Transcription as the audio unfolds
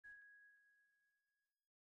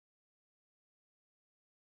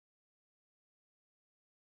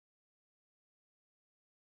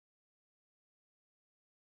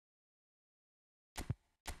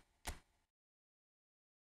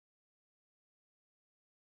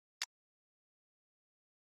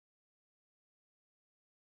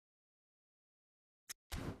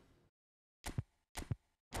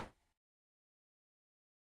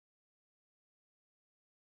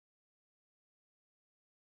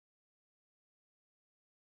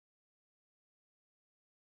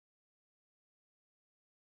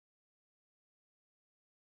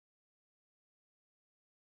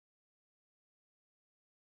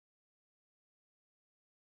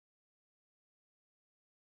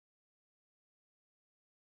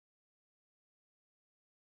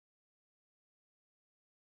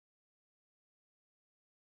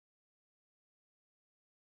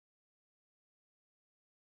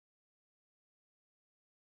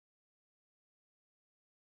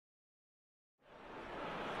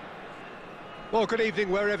Well, good evening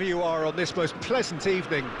wherever you are on this most pleasant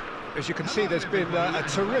evening. As you can see, there's been a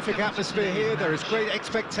terrific atmosphere here. There is great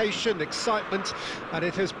expectation, excitement, and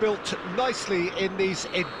it has built nicely in these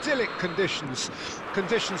idyllic conditions.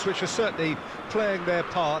 Conditions which are certainly playing their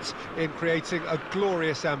part in creating a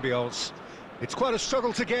glorious ambience. It's quite a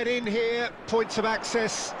struggle to get in here, points of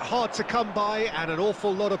access hard to come by, and an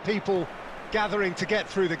awful lot of people gathering to get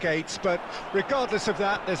through the gates, but regardless of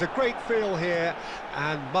that, there's a great feel here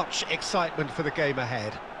and much excitement for the game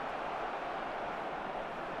ahead.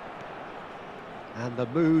 And the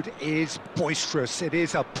mood is boisterous. It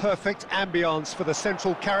is a perfect ambience for the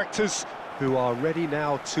central characters who are ready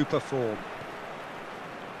now to perform.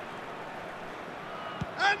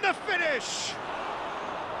 And the finish!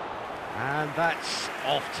 And that's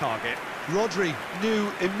off target. Rodri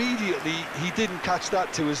knew immediately he didn't catch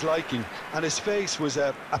that to his liking, and his face was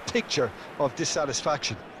a picture of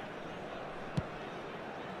dissatisfaction.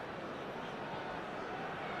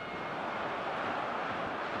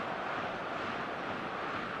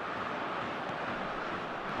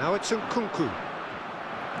 Now it's Nkunku.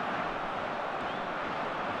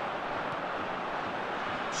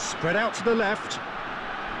 Spread out to the left.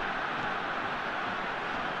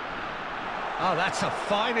 Oh, that's a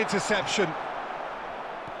fine interception.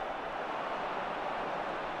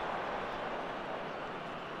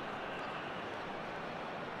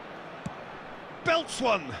 Belts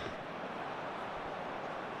one.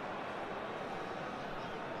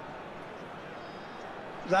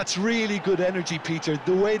 That's really good energy, Peter,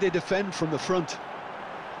 the way they defend from the front.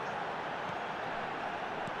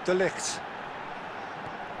 De Ligt.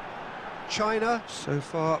 China, so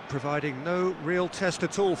far, providing no real test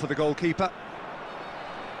at all for the goalkeeper.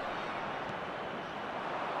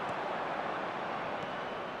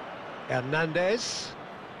 Hernandez.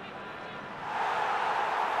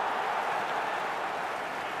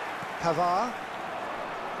 Pavard.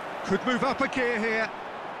 Could move up a gear here.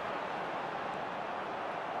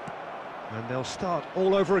 And they'll start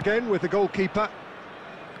all over again with the goalkeeper.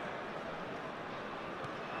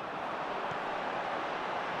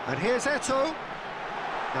 And here's Eto'o.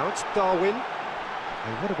 Now it's Darwin.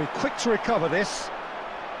 They want to be quick to recover this.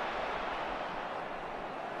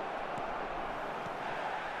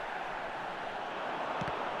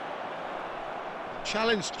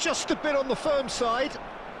 Challenge just a bit on the firm side.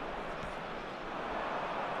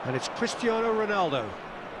 And it's Cristiano Ronaldo.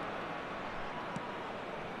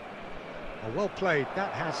 Oh, well played.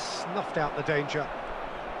 That has snuffed out the danger.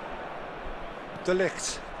 De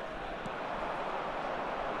Ligt.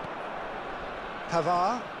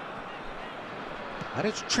 Pavard. And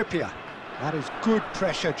it's Trippier. That is good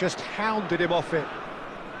pressure, just hounded him off it.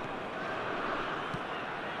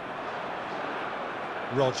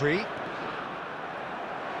 Rodri.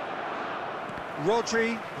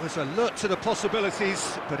 Rodri was alert to the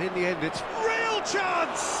possibilities, but in the end it's real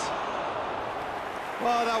chance!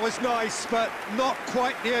 Well, that was nice, but not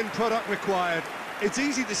quite the end product required. It's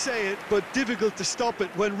easy to say it, but difficult to stop it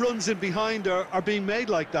when runs in behind are being made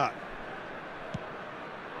like that.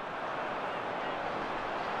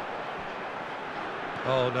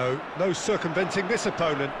 Oh no, no circumventing this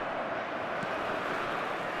opponent.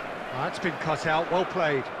 That's been cut out, well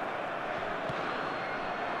played.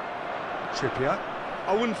 Trippier.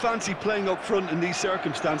 I wouldn't fancy playing up front in these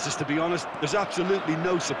circumstances, to be honest. There's absolutely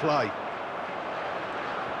no supply.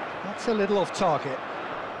 That's a little off target.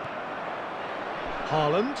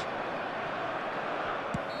 Haaland.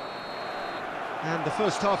 And the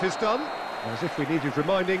first half is done. As if we needed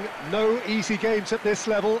reminding, no easy games at this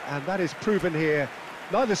level, and that is proven here.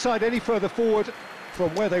 Neither side any further forward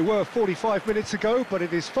from where they were 45 minutes ago, but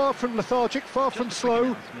it is far from lethargic, far from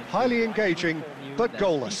slow, highly engaging, but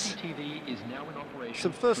goalless.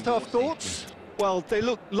 Some first half thoughts? Well, they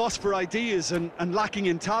look lost for ideas and lacking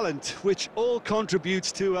in talent, which all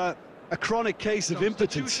contributes to a chronic case of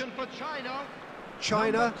impotence.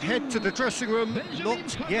 China head to the dressing room,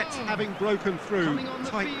 not yet having broken through.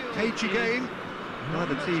 Tight, cagey game.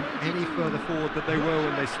 Neither team any further forward than they were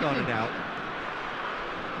when they started out.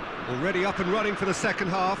 Already up and running for the second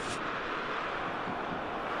half.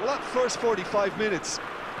 Well, that first 45 minutes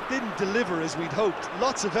didn't deliver as we'd hoped.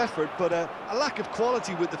 Lots of effort, but a lack of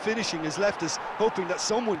quality with the finishing has left us hoping that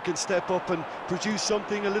someone can step up and produce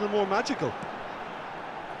something a little more magical.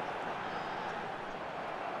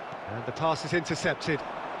 And the pass is intercepted.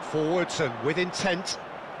 Forwards and with intent.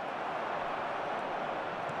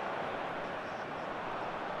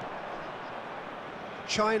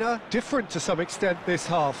 China, different to some extent this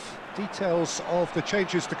half. Details of the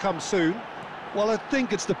changes to come soon. Well, I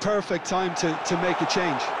think it's the perfect time to make a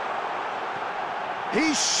change.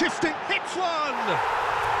 He's shifting, hits one!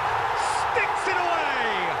 sticks it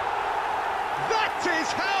away! That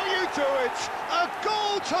is how you do it! A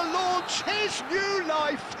goal to launch his new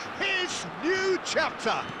life, his new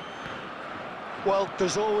chapter! Well,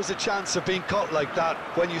 there's always a chance of being caught like that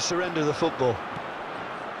when you surrender the football.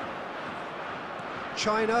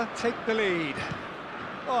 China take the lead.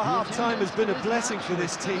 Oh, half-time has been a blessing for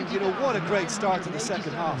this team. You know, what a great start to the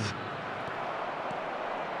second half.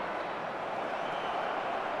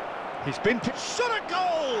 He's been shot a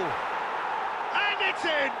goal! And it's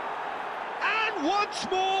in! And once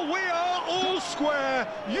more we are all square.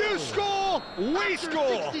 You score, we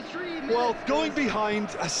score! Well, going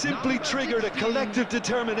behind has simply triggered a collective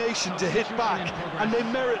determination to hit back, and they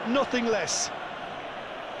merit nothing less.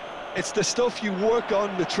 It's the stuff you work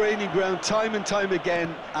on the training ground time and time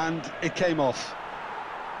again, and it came off.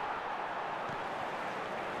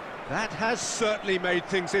 That has certainly made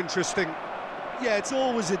things interesting. Yeah, it's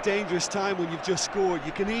always a dangerous time when you've just scored.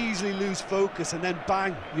 You can easily lose focus and then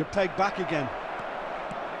bang, you're pegged back again.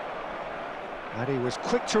 And he was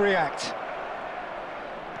quick to react.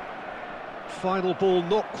 Final ball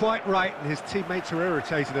not quite right, and his teammates are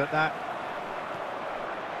irritated at that.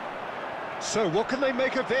 So what can they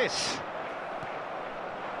make of this?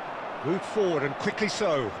 Move forward, and quickly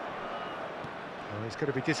so. Oh, he's going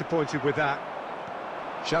to be disappointed with that.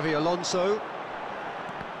 Xavi Alonso.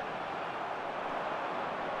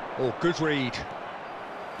 Oh, good read.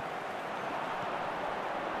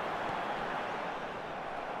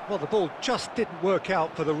 Well, the ball just didn't work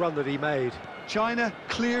out for the run that he made. China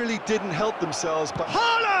clearly didn't help themselves, but...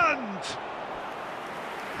 Haaland!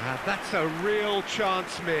 And that's a real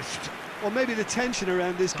chance missed. Well, maybe the tension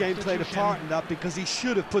around this game played a part in that, because he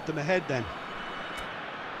should have put them ahead then.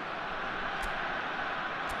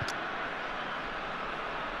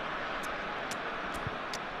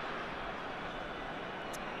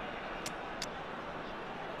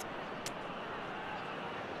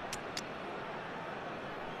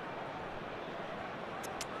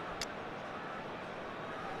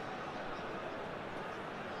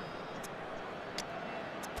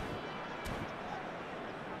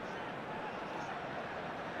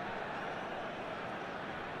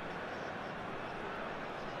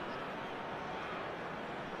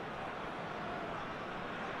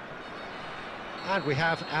 And we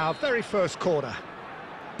have our very first corner.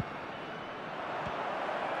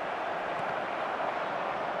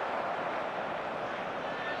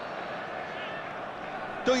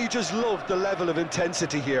 Don't you just love the level of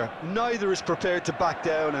intensity here? Neither is prepared to back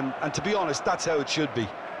down, and to be honest, that's how it should be.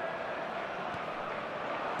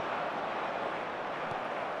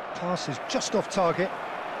 Pass is just off target.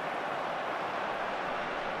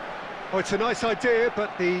 Oh, it's a nice idea,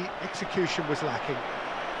 but the execution was lacking.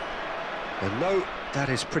 And no, that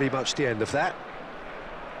is pretty much the end of that.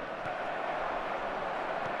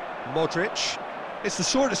 Modric. It's the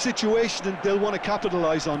sort of situation that they'll want to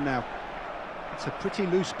capitalise on now. It's a pretty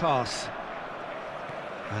loose pass.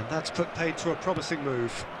 And that's put paid to a promising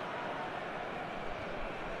move.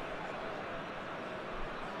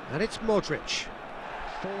 And it's Modric.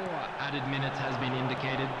 4 added minutes has been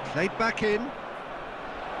indicated. Played back in.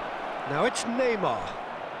 Now it's Neymar.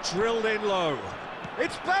 Drilled in low.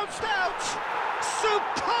 It's bounced out!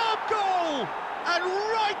 Superb goal! And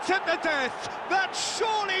right at the death! That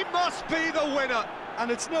surely must be the winner! And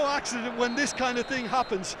it's no accident when this kind of thing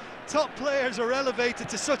happens. Top players are elevated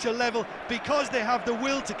to such a level because they have the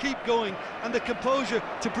will to keep going and the composure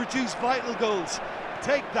to produce vital goals.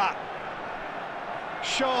 Take that.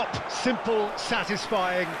 Sharp, simple,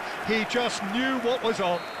 satisfying. He just knew what was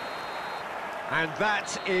on. And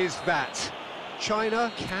that is that.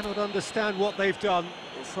 China cannot understand what they've done.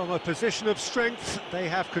 From a position of strength, they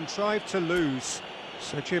have contrived to lose.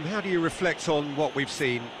 So, Jim, how do you reflect on what we've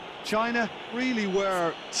seen? China really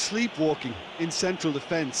were sleepwalking in central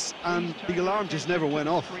defence, and the alarm just never went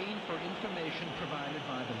off. Well,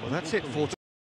 that's it for